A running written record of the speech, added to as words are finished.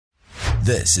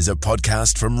This is a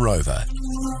podcast from Rover.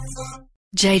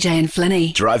 JJ and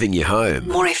Flinny. Driving you home.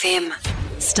 More FM.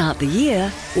 Start the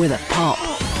year with a pop.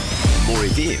 More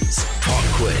FM's Pop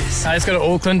Quiz. Let's go to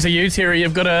Auckland to you, Terry.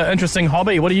 You've got an interesting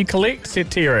hobby. What do you collect,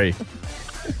 Terry?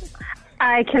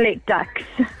 I collect ducks.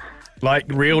 Like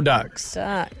real ducks?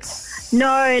 Ducks.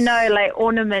 No, like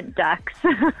ornament ducks.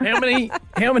 How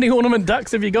many ornament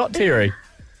ducks have you got, Terry?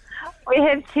 We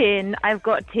have 10. I've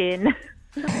got 10.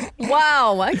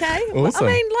 Wow, okay. Awesome.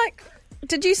 I mean,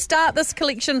 did you start this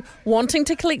collection wanting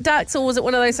to collect ducks, or was it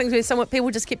one of those things where people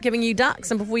just kept giving you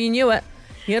ducks and before you knew it,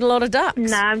 you had a lot of ducks?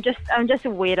 Nah, I'm just a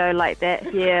weirdo like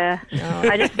that, yeah. Oh.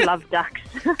 I just love ducks.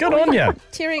 Good on you.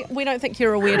 Terry, we don't think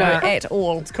you're a weirdo at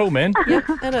all. It's cool, man. Yep,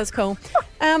 it is cool.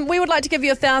 We would like to give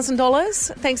you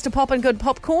 $1,000 thanks to Pop and Good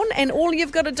Popcorn, and all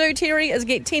you've got to do, Terry, is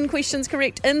get 10 questions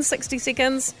correct in 60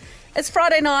 seconds. It's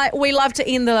Friday night. We love to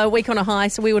end the week on a high,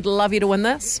 so we would love you to win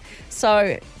this.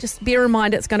 So just bear in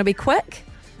mind it's going to be quick.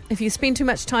 If you spend too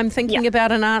much time thinking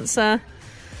about an answer,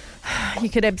 you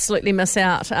could absolutely miss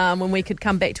out when we could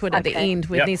come back to it at the end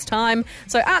when there's time.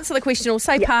 So answer the question or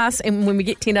say pass, and when we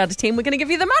get 10 out of 10, we're going to give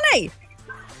you the money.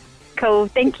 Cool,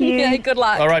 thank you. Yeah, good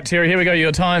luck. All right, Terry, here we go.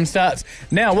 Your time starts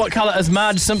now. What colour is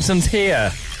Marge Simpson's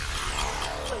hair?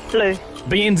 Blue,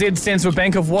 BNZ stands for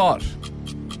Bank of what?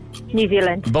 New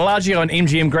Zealand, Bellagio and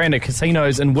MGM Grand are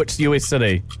casinos in which US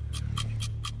city?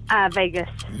 Vegas,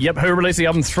 Yep, who released the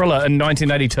album Thriller in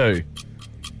 1982?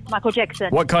 Michael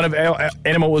Jackson, What kind of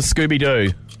animal was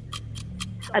Scooby-Doo?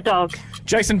 a dog,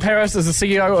 Jason Paris is the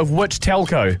CEO of which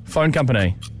telco phone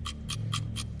company?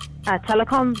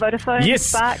 Telecom, Vodafone, Yes.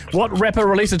 Spark, What rapper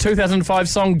released a 2005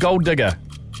 song Gold Digger?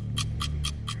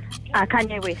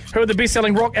 Kanye West, Who had the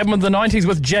best-selling rock album of the 90s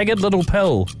with Jagged Little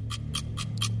Pill?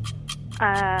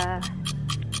 pass,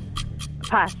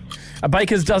 A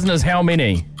baker's dozen is how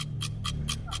many?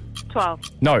 12,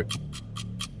 No.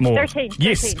 More. 13,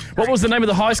 Yes. 13, What was the name of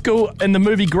the high school in the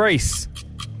movie Grease?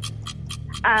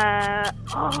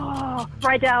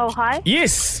 Rydell High,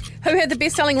 Yes. Who had the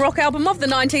best-selling rock album of the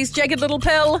 90s, Jagged Little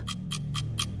Pill?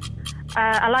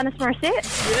 Alanis Morissette,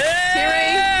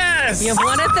 Yes. You've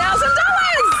won $1,000.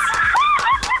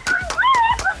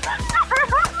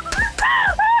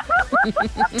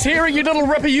 Terry, you little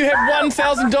ripper, you have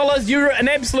 $1,000. You're an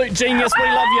absolute genius. We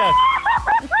love you.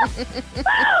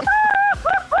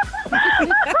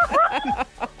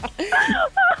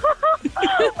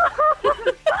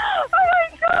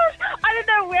 I don't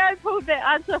know where I pulled that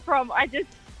answer from. I just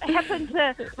happened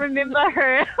to remember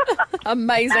her.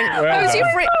 Amazing. Wow.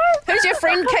 Who's your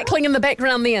friend cackling in the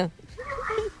background there?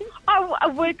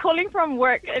 We're calling from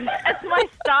work, and it's my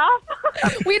staff.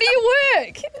 Where do you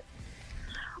work?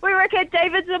 We work at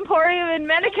David's Emporium in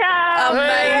Manukau.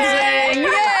 Amazing.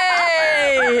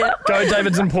 Yay. Go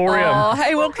David's Emporium. Oh,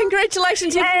 hey, well,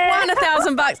 congratulations. You've won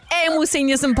 $1,000, and we'll send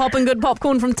you some Pop and Good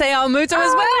Popcorn from Te Awamutu as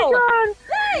well. Oh my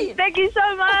God. Thank you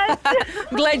so much.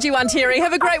 I'm glad you won, Terry.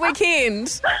 Have a great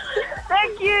weekend.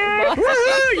 Thank you.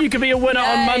 Woohoo! You could be a winner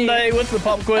on Yay. Monday with the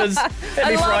pop quiz. Happy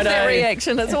I love Friday. that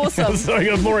reaction. It's awesome. So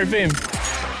good, More FM.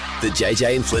 The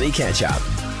JJ and Flinny catch up.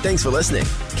 Thanks for listening.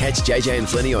 Catch JJ and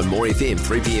Flinny on More FM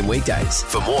 3 p.m. weekdays.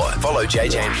 For more, follow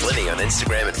JJ and Flinny on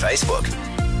Instagram and Facebook.